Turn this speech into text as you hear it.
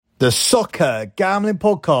The Soccer Gambling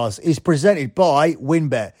Podcast is presented by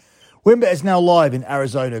WynnBET. WynnBET is now live in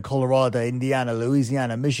Arizona, Colorado, Indiana,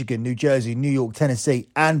 Louisiana, Michigan, New Jersey, New York, Tennessee,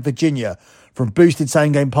 and Virginia. From boosted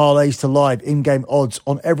same-game parlays to live in-game odds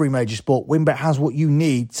on every major sport, WynnBET has what you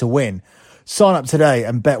need to win. Sign up today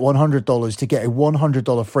and bet $100 to get a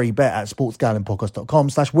 $100 free bet at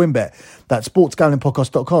sportsgamblingpodcast.com/WynnBET. That's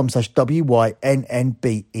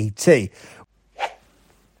sportsgamblingpodcast.com/WYNNBET.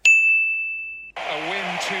 A win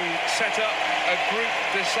to set up a group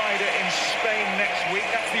decider in Spain next week.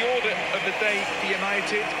 That's the order of the day for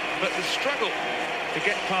United. But the struggle to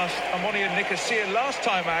get past Omonia Nicosia last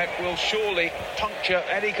time out will surely puncture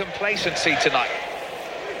any complacency tonight.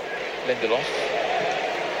 Lindelof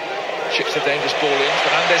chips a dangerous ball in.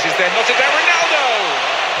 Fernandes is there, knotted down. Ronaldo!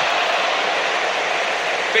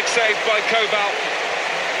 Big save by Kobal.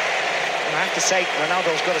 I have to say,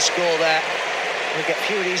 Ronaldo's got to score there. We'll get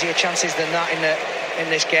fewer easier chances than that in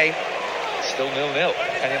this game. Still 0-0.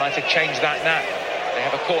 Can United change that now? They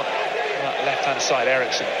have a corner. Left-hand side,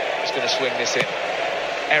 Eriksson is going to swing this in.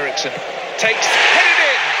 Eriksson takes, headed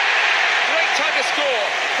in! Great time to score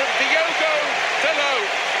from Diogo Dalot.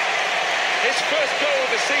 His first goal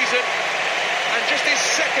of the season, and just his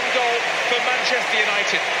second goal for Manchester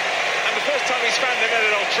United. And the first time he's found the net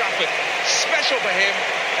at Old Trafford. Special for him,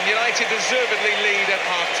 and United deservedly lead at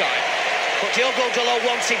half-time. But Diogo Dalot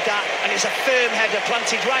wanted that, and it's a firm header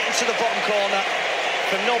planted right into the bottom corner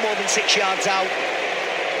from no more than 6 yards out.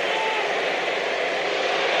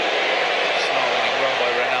 Snarling and run by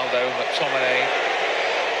Ronaldo, McTominay,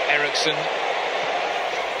 Eriksson,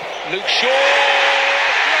 Luke Shaw,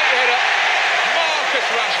 great header, Marcus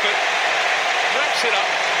Rashford wraps it up,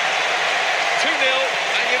 2-0,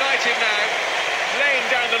 and United now laying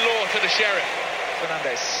down the law to the Sheriff.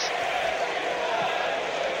 Fernandes.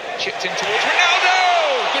 Chipped in towards Ronaldo!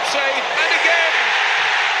 Good save, and again!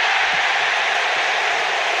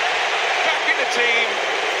 Back in the team,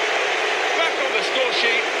 back on the score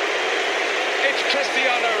sheet, it's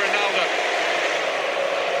Cristiano Ronaldo.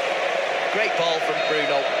 Great ball from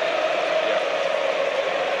Bruno.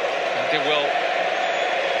 Yeah. And did well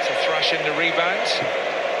to thrash in the rebounds.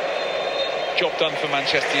 Job done for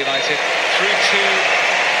Manchester United. Through to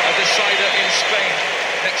a decider in Spain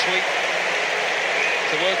next week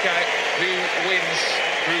to work out who wins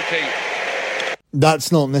Group E.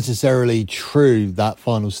 That's not necessarily true, that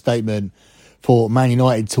final statement. For Man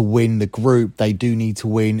United to win the group, they do need to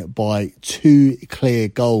win by 2 clear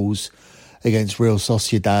goals against Real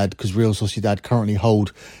Sociedad, because Real Sociedad currently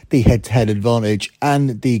hold the head-to-head advantage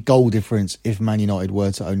and the goal difference if Man United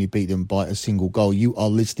were to only beat them by a single goal. You are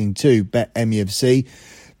listening to Bet MUFC.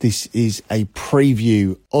 This is a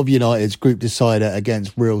preview of United's group decider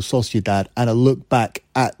against Real Sociedad and a look back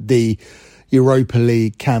at the Europa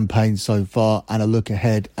League campaign so far and a look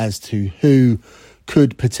ahead as to who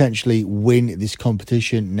could potentially win this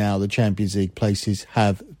competition now the Champions League places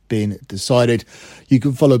have been decided. You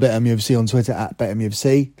can follow BetMUFC on Twitter at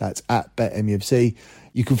BetMUFC. That's at BetMUFC.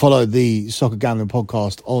 You can follow the Soccer Gambling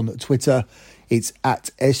Podcast on Twitter. It's at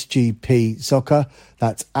SGP Soccer.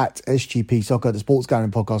 That's at SGP Soccer. The Sports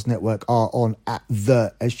Gambling Podcast Network are on at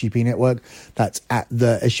the SGP Network. That's at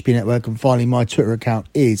the SGP Network. And finally, my Twitter account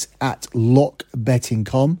is at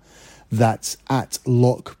LockBettingCom. That's at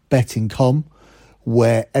LockBettingCom,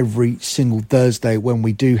 where every single Thursday when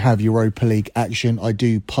we do have Europa League action, I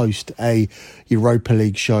do post a Europa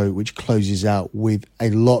League show which closes out with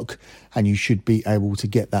a lock, and you should be able to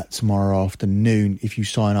get that tomorrow afternoon if you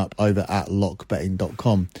sign up over at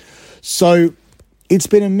lockbetting.com. So it's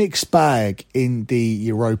been a mixed bag in the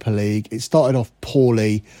Europa League. It started off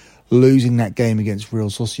poorly, losing that game against Real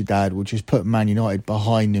Sociedad, which has put Man United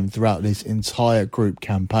behind them throughout this entire group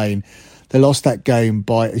campaign. They lost that game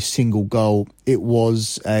by a single goal. It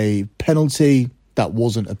was a penalty that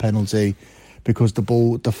wasn't a penalty because the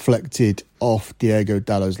ball deflected off Diogo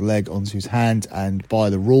Dalot's leg onto his hand, and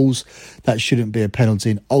by the rules, that shouldn't be a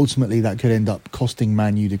penalty. And ultimately, that could end up costing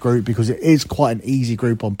Man U the group because it is quite an easy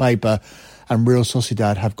group on paper, and Real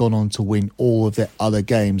Sociedad have gone on to win all of their other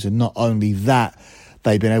games. And not only that,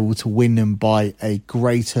 they've been able to win them by a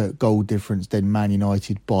greater goal difference than Man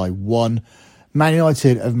United by 1. Man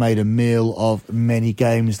United have made a meal of many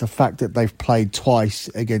games. The fact that they've played twice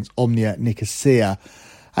against Omonia Nicosia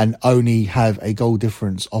and only have a goal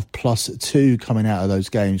difference of +2 coming out of those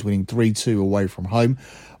games, winning 3-2 away from home,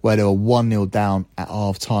 where they were 1-0 down at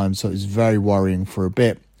half-time. So it was very worrying for a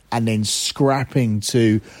bit. And then scrapping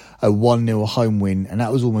to a 1-0 home win. And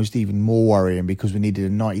that was almost even more worrying because we needed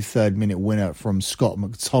a 93rd minute winner from Scott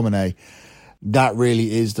McTominay That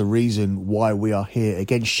really is the reason why we are here.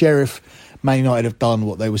 Against Sheriff, Man United have done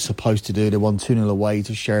what they were supposed to do. They won 2-0 away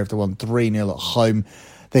to Sheriff. They won 3-0 at home.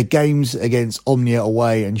 Their games against Omnia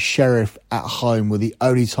away and Sheriff at home were the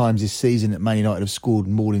only times this season that Man United have scored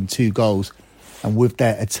more than 2 goals. And with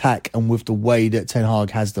their attack and with the way that Ten Hag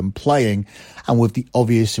has them playing and with the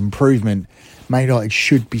obvious improvement, Man United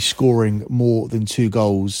should be scoring more than 2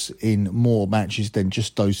 goals in more matches than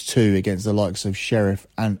just those 2 against the likes of Sheriff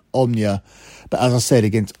and Omnia. But as I said,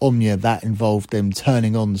 against Omnia, that involved them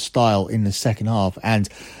turning on the style in the second half. And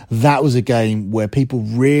that was a game where people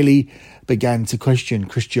really began to question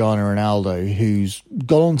Cristiano Ronaldo, who's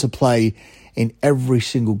gone on to play in every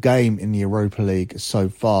single game in the Europa League so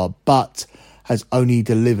far, but has only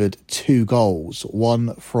delivered 2 goals,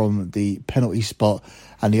 one from the penalty spot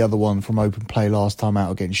and the other one from open play last time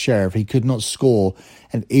out against Sheriff. He could not score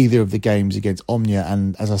in either of the games against Omnia,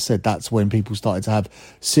 and as I said, that's when people started to have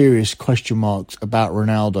serious question marks about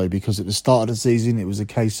Ronaldo, because at the start of the season it was a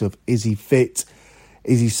case of, is he fit?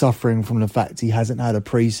 Is he suffering from the fact he hasn't had a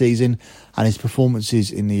pre-season? And his performances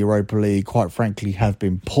in the Europa League, quite frankly, have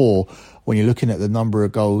been poor. When you're looking at the number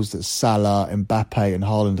of goals that Salah, Mbappe and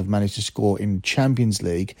Haaland have managed to score in Champions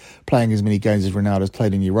League, playing as many games as Ronaldo's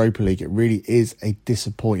played in the Europa League, it really is a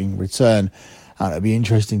disappointing return. And it'll be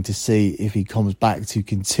interesting to see if he comes back to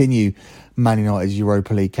continue Man United's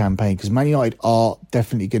Europa League campaign, because Man United are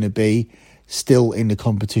definitely going to be still in the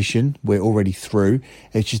competition. We're already through.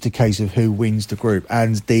 It's just a case of who wins the group.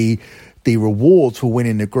 And the reward for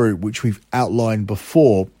winning the group, which we've outlined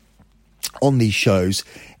before on these shows,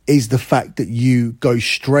 is the fact that you go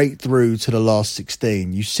straight through to the last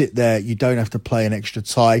 16. You sit there, you don't have to play an extra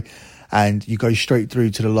tie, and you go straight through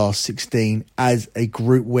to the last 16 as a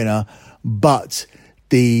group winner. But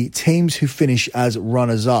the teams who finish as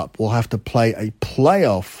runners-up will have to play a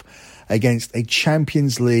playoff against a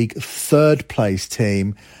Champions League third place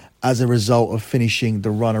team as a result of finishing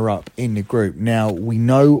the runner-up in the group. Now, we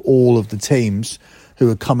know all of the teams who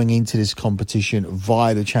are coming into this competition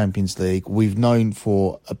via the Champions League. We've known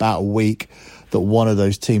for about a week that one of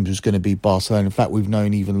those teams was going to be Barcelona. In fact, we've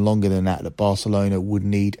known even longer than that Barcelona would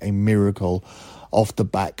need a miracle off the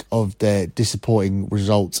back of their disappointing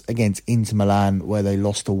results against Inter Milan, where they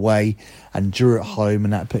lost away and drew at home,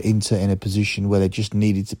 and that put Inter in a position where they just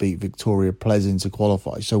needed to beat Victoria Pleasant to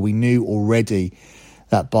qualify. So we knew already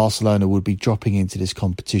that Barcelona would be dropping into this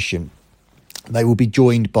competition. They will be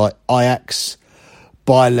joined by Ajax,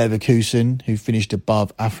 by Leverkusen, who finished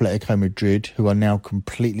above Atletico Madrid, who are now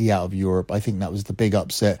completely out of Europe. I think that was the big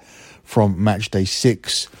upset from match day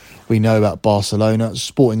 6. We know about Barcelona,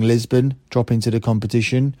 Sporting Lisbon drop into the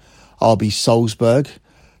competition, RB Salzburg,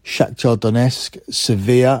 Shakhtar Donetsk,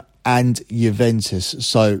 Sevilla and Juventus.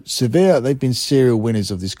 So Sevilla, they've been serial winners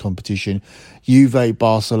of this competition. Juve,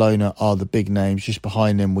 Barcelona are the big names. Just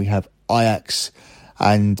behind them we have Ajax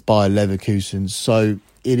and Bayer Leverkusen. So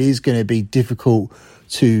it is going to be difficult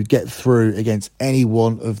to get through against any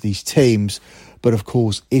one of these teams. But of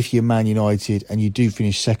course, if you're Man United and you do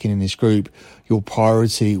finish second in this group, your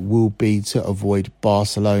priority will be to avoid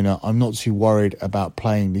Barcelona. I'm not too worried about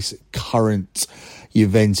playing this current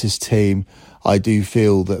Juventus team. I do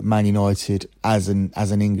feel that Man United, as an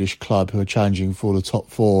English club who are challenging for the top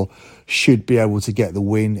 4, should be able to get the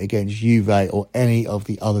win against Juve or any of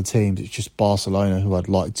the other teams. It's just Barcelona who I'd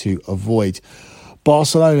like to avoid.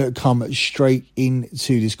 Barcelona come straight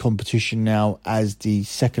into this competition now as the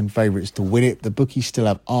second favourites to win it. The bookies still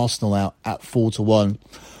have Arsenal out at 4-1,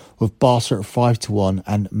 with Barca at 5-1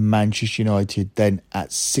 and Manchester United then at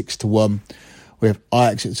 6-1. We have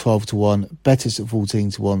Ajax at 12-1, Betis at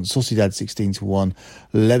 14-1, Sociedad 16-1,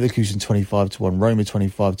 Leverkusen 25-1, Roma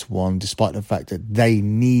 25-1. Despite the fact that they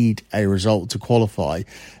need a result to qualify,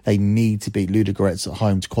 they need to beat Ludogorets at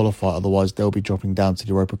home to qualify. Otherwise, they'll be dropping down to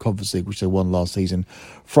the Europa Conference League, which they won last season.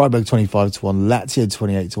 Freiburg 25-1, Lazio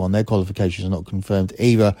 28-1. Their qualifications are not confirmed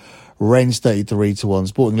either. Rennes 33-1,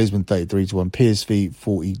 Sporting Lisbon 33-1, PSV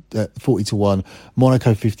 40-1,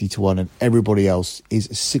 Monaco 50-1, and everybody else is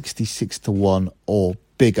 66-1 or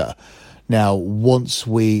bigger. Now, once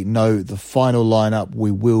we know the final lineup, we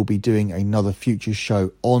will be doing another future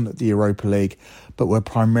show on the Europa League, but we're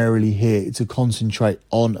primarily here to concentrate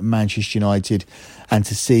on Manchester United and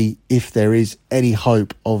to see if there is any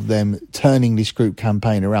hope of them turning this group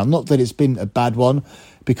campaign around. Not that it's been a bad one,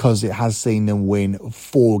 because it has seen them win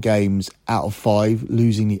 4 games out of 5,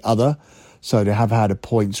 losing the other. So they have had a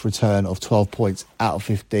points return of 12 points out of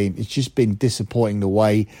 15. It's just been disappointing the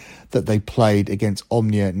way that they played against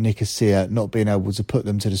Omnia Nicosia, not being able to put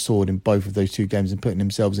them to the sword in both of those two games and putting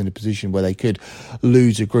themselves in a position where they could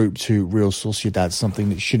lose a group to Real Sociedad, something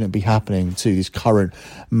that shouldn't be happening to this current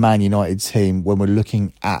Man United team when we're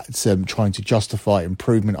looking at trying to justify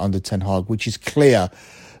improvement under Ten Hag, which is clear,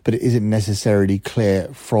 but it isn't necessarily clear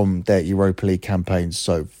from their Europa League campaigns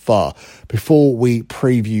so far. Before we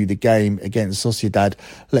preview the game against Sociedad,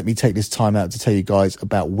 let me take this time out to tell you guys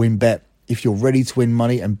about WinBet. If you're ready to win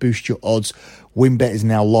money and boost your odds, WinBet is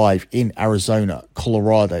now live in Arizona,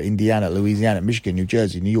 Colorado, Indiana, Louisiana, Michigan, New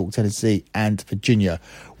Jersey, New York, Tennessee, and Virginia.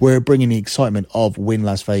 We're bringing the excitement of Win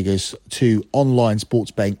Las Vegas to online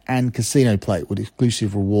sports betting and casino play with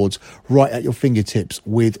exclusive rewards right at your fingertips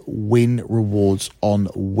with Win Rewards on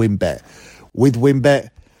WinBet. With WinBet,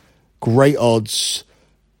 great odds,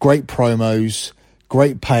 great promos,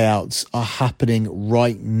 great payouts are happening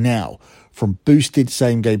right now. From boosted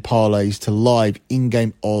same-game parlays to live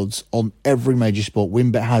in-game odds on every major sport,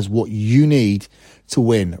 WinBet has what you need to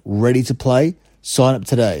win. Ready to play? Sign up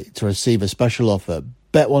today to receive a special offer.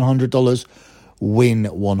 Bet $100, win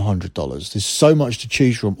 $100. There's so much to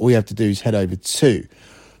choose from. All you have to do is head over to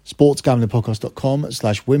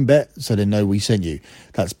sportsgamblingpodcast.com/winbet so they know we sent you.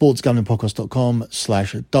 That's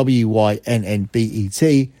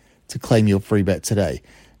sportsgamblingpodcast.com/WYNNBET to claim your free bet today.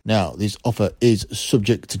 Now, this offer is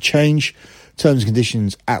subject to change. Terms and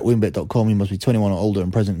conditions at winbet.com. You must be 21 or older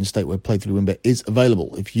and present in the state where playthrough WinBet is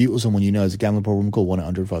available. If you or someone you know has a gambling problem, call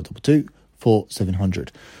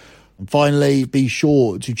 1-800-522-4700. And finally, be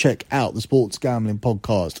sure to check out the Sports Gambling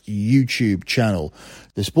Podcast YouTube channel.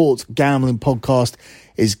 The Sports Gambling Podcast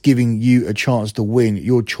is giving you a chance to win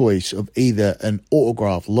your choice of either an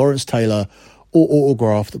autographed Lawrence Taylor or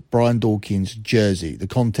autographed Brian Dawkins jersey. The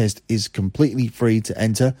contest is completely free to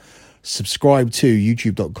enter. Subscribe to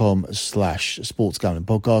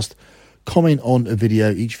youtube.com/sportsgamblingpodcast. Comment on a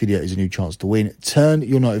video. Each video is a new chance to win. Turn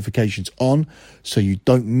your notifications on so you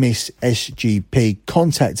don't miss SGP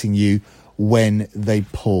contacting you when they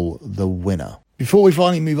pull the winner. Before we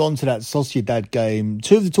finally move on to that Sociedad game,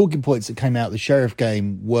 two of the talking points that came out of the Sheriff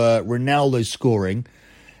game were Ronaldo scoring.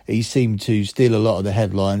 He seemed to steal a lot of the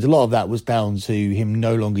headlines. A lot of that was down to him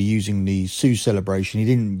no longer using the Sue celebration. He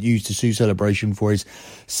didn't use the Sue celebration for his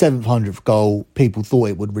 700th goal. People thought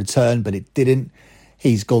it would return, but it didn't.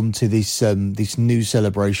 He's gone to this new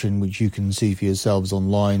celebration, which you can see for yourselves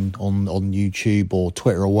online on YouTube or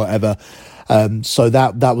Twitter or whatever. So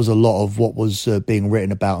that was a lot of what was being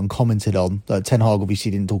written about and commented on. Ten Hag obviously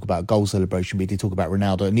didn't talk about goal celebration, but he did talk about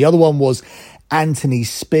Ronaldo. And the other one was Antony's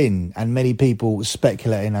spin, and many people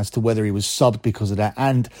speculating as to whether he was subbed because of that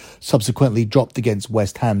and subsequently dropped against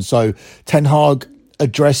West Ham. So Ten Hag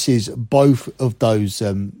addresses both of those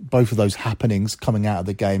happenings coming out of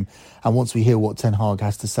the game. And once we hear what Ten Hag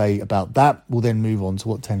has to say about that, we'll then move on to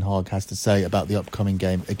what Ten Hag has to say about the upcoming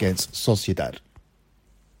game against Sociedad.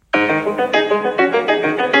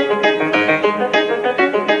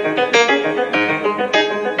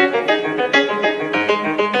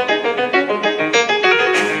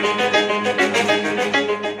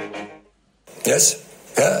 Yes,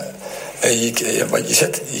 what you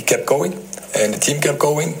said, he kept going. And the team kept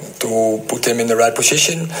going to put him in the right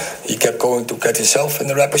position. He kept going to get himself in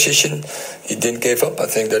the right position. He didn't give up. I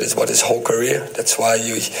think that is what his whole career. That's why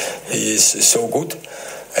he is so good.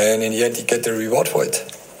 And in the end, he get the reward for it.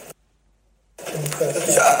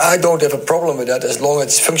 I don't have a problem with that as long as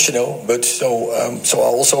it's functional. But so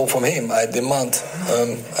also from him, I demand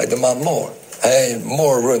more.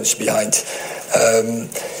 More runs behind.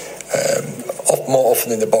 More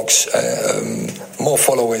often in the box, more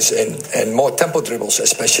followers in, and more tempo dribbles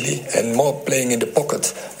especially, and more playing in the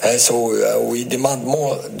pocket. So we demand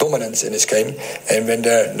more dominance in this game. And when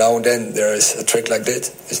now and then there is a trick like that,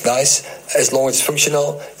 it's nice. As long as it's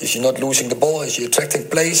functional, if you're not losing the ball, if you're attracting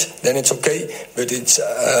plays, then it's okay. But it's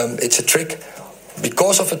a trick.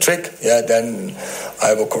 Because of a trick, then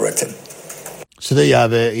I will correct him. So there you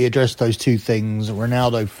have it. He addressed those two things.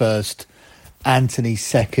 Ronaldo first, Antony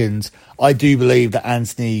second. I do believe that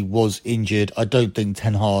Antony was injured. I don't think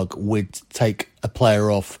Ten Hag would take a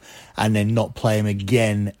player off and then not play him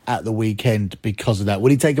again at the weekend because of that.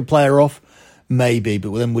 Would he take a player off? Maybe,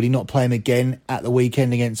 but then would he not play him again at the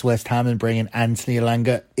weekend against West Ham and bring in Anthony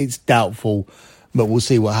Elanga? It's doubtful, but we'll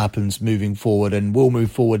see what happens moving forward. And we'll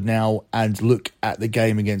move forward now and look at the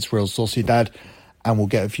game against Real Sociedad, and we'll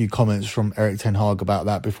get a few comments from Erik Ten Hag about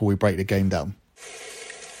that before we break the game down.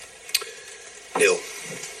 Neil.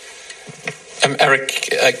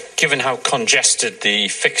 Eric, given how congested the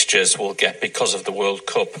fixtures will get because of the World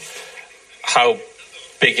Cup, how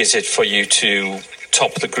big is it for you to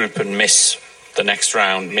top the group and miss the next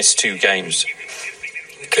round, miss 2 games?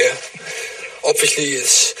 Clear. Obviously,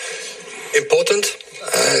 it's important.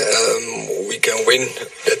 We can win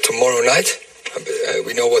tomorrow night.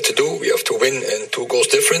 We know what to do. We have to win and 2 goals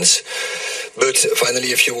difference. But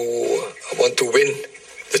finally, if you want to win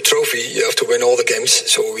the trophy, you have to win all the games.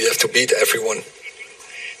 So we have to beat everyone.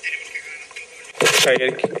 Hi,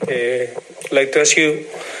 Eric. I'd like to ask you,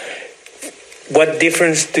 what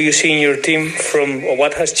difference do you see in your team or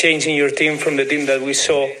what has changed in your team from the team that we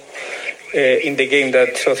saw in the game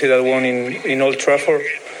that Sociedad won in Old Trafford?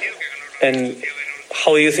 And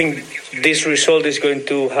how do you think this result is going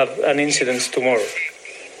to have an incidence tomorrow?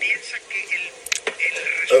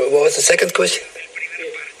 What was the second question?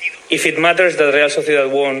 If it matters that Real Sociedad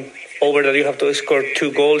won over that you have to score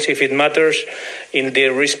 2 goals, if it matters in the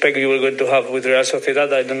respect you were going to have with Real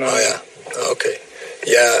Sociedad, I don't know. Oh, yeah. Okay.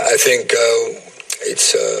 Yeah, I think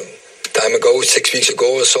it's time ago, 6 weeks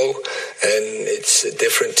ago or so, and it's a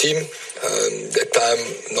different team. That time,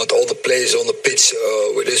 not all the players on the pitch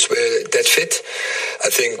with us were that fit. I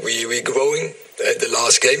think we're growing at the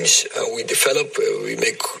last games. We develop, we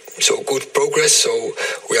make so good progress, so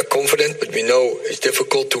we are confident, but we know it's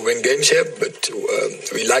difficult to win games here, but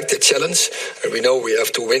we like the challenge, and we know we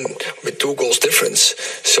have to win with 2 goals difference.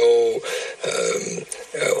 So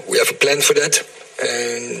we have a plan for that,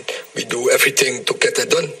 and we do everything to get that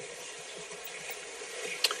done.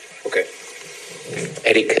 Okay.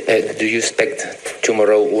 Eric, do you expect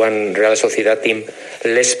tomorrow one Real Sociedad team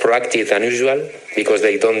less proactive than usual because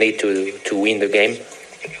they don't need to win the game?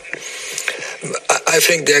 I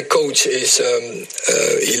think their coach is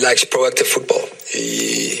he likes proactive football.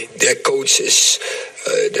 Their coach is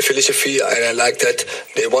the philosophy, and I like that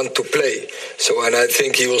they want to play. So, and I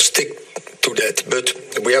think he will stick to that.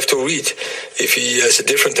 But we have to read. If he has a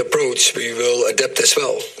different approach, we will adapt as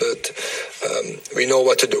well. But we know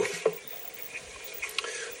what to do.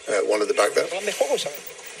 One at the back there.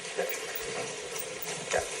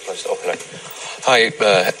 Hi,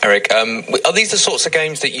 Eric. Are these the sorts of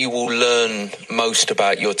games that you will learn most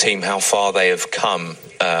about your team, how far they have come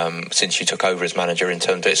since you took over as manager, in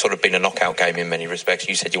terms of it's sort of been a knockout game in many respects?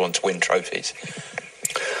 You said you want to win trophies.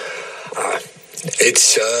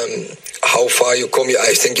 It's how far you come.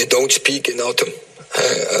 I think you don't speak in autumn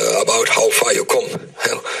about how far you come.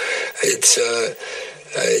 It's...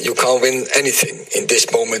 you can't win anything in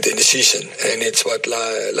this moment in the season, and it's what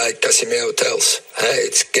like Casemiro tells.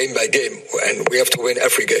 It's game by game, and we have to win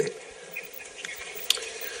every game.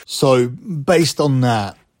 So, based on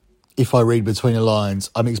that, if I read between the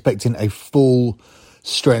lines, I'm expecting a full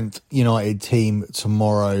strength United team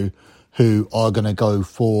tomorrow who are going to go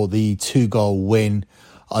for the 2-goal win.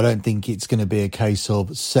 I don't think it's going to be a case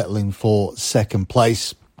of settling for second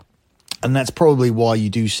place, and that's probably why you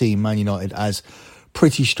do see Man United as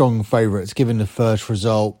pretty strong favourites, given the first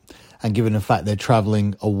result and given the fact they're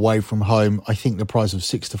travelling away from home. I think the price of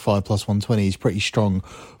 6-5 plus 120 is pretty strong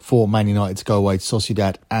for Man United to go away to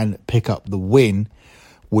Sociedad and pick up the win,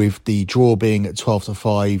 with the draw being at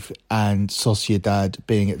 12-5 and Sociedad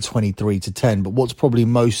being at 23-10. But what's probably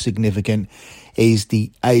most significant is the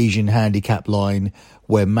Asian handicap line,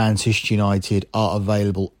 where Manchester United are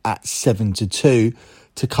available at 7-2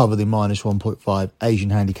 to cover the minus 1.5 Asian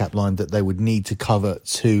handicap line that they would need to cover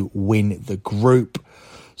to win the group.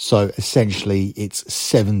 So essentially it's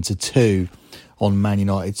 7-2 on Man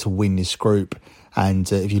United to win this group.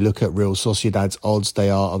 And if you look at Real Sociedad's odds, they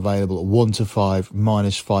are available at 1-5,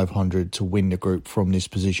 minus 500 to win the group from this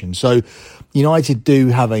position. So United do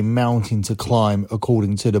have a mountain to climb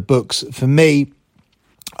according to the books. For me,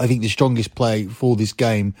 I think the strongest play for this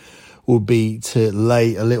game would be to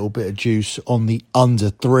lay a little bit of juice on the under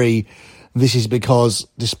 3. This is because,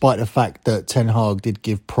 despite the fact that Ten Hag did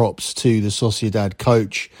give props to the Sociedad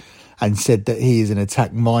coach and said that he is an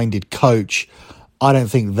attack-minded coach, I don't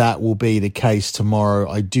think that will be the case tomorrow.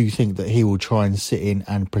 I do think that he will try and sit in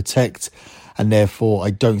and protect, and therefore I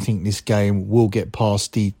don't think this game will get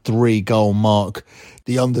past the 3-goal mark.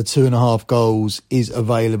 The under 2.5 goals is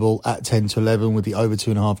available at 10-11, with the over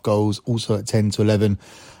 2.5 goals also at 10-11.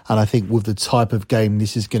 And I think with the type of game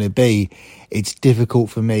this is going to be, it's difficult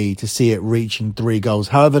for me to see it reaching 3 goals.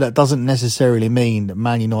 However, that doesn't necessarily mean that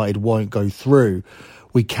Man United won't go through.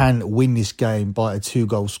 We can win this game by a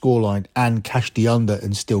 2-goal scoreline and cash the under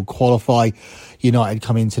and still qualify. United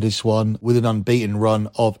come into this one with an unbeaten run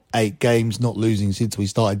of 8 games, not losing since we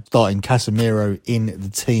starting Casemiro in the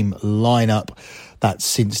team lineup. That's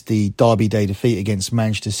since the Derby Day defeat against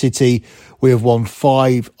Manchester City. We have won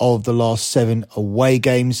 5 of the last 7 away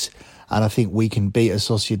games, and I think we can beat a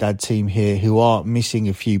Sociedad team here who are missing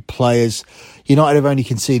a few players. United have only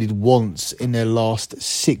conceded once in their last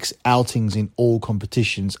 6 outings in all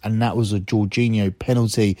competitions, and that was a Jorginho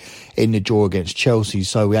penalty in the draw against Chelsea.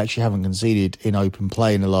 So we actually haven't conceded in open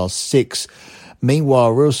play in the last 6.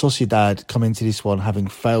 Meanwhile, Real Sociedad come into this one having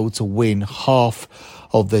failed to win half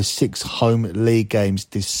of their 6 home league games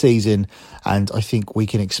this season, and I think we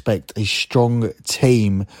can expect a strong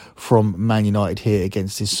team from Man United here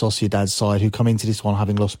against this Sociedad side, who come into this one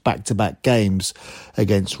having lost back-to-back games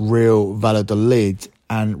against Real Valladolid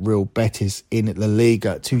and Real Betis in La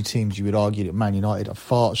Liga, 2 teams you would argue that Man United are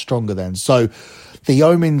far stronger than. So the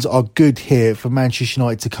omens are good here for Manchester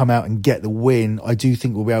United to come out and get the win. I do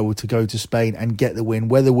think we'll be able to go to Spain and get the win.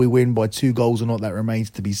 Whether we win by 2 goals or not, that remains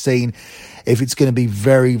to be seen. If it's going to be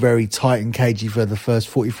very, very tight and cagey for the first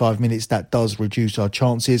 45 minutes, that does reduce our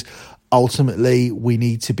chances. Ultimately, we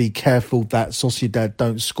need to be careful that Sociedad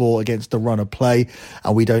don't score against the run of play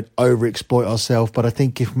and we don't overexploit ourselves. But I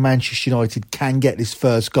think if Manchester United can get this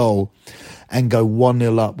first goal and go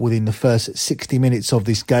 1-0 up within the first 60 minutes of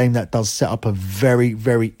this game, that does set up a very,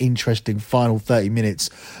 very interesting final 30 minutes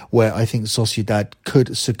where I think Sociedad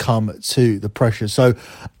could succumb to the pressure. So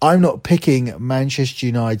I'm not picking Manchester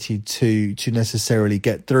United to necessarily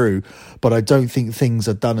get through, but I don't think things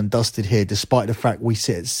are done and dusted here, despite the fact we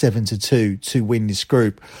sit at 7-2 to win this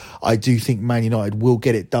group. I do think Man United will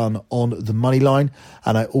get it done on the money line,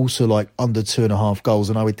 and I also like under 2.5 goals,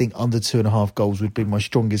 and I would think under 2.5 goals would be my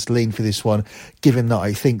strongest lean for this one, given that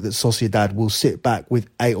I think that Sociedad will sit back with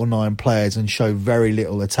 8 or 9 players and show very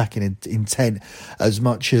little attacking intent, as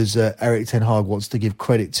much as Erik ten Hag wants to give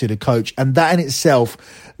credit to the coach. And that in itself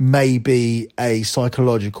may be a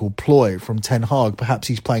psychological ploy from Ten Hag. Perhaps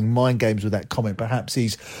he's playing mind games with that comment. Perhaps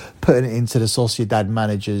he's putting it into the Sociedad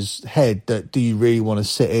manager's head that, do you really want to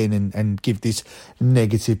sit in and give this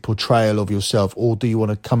negative portrayal of yourself, or do you want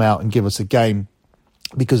to come out and give us a game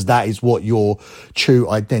because that is what your true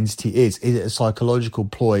identity is? Is it a psychological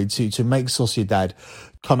ploy to make Sociedad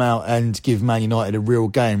come out and give Man United a real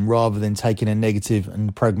game, rather than taking a negative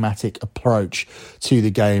and pragmatic approach to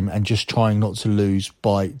the game and just trying not to lose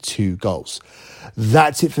by 2 goals?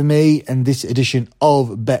 That's it for me and this edition of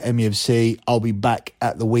BetMUFC. I'll be back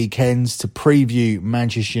at the weekends to preview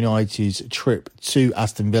Manchester United's trip to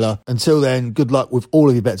Aston Villa. Until then, good luck with all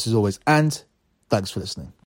of your bets as always, and thanks for listening.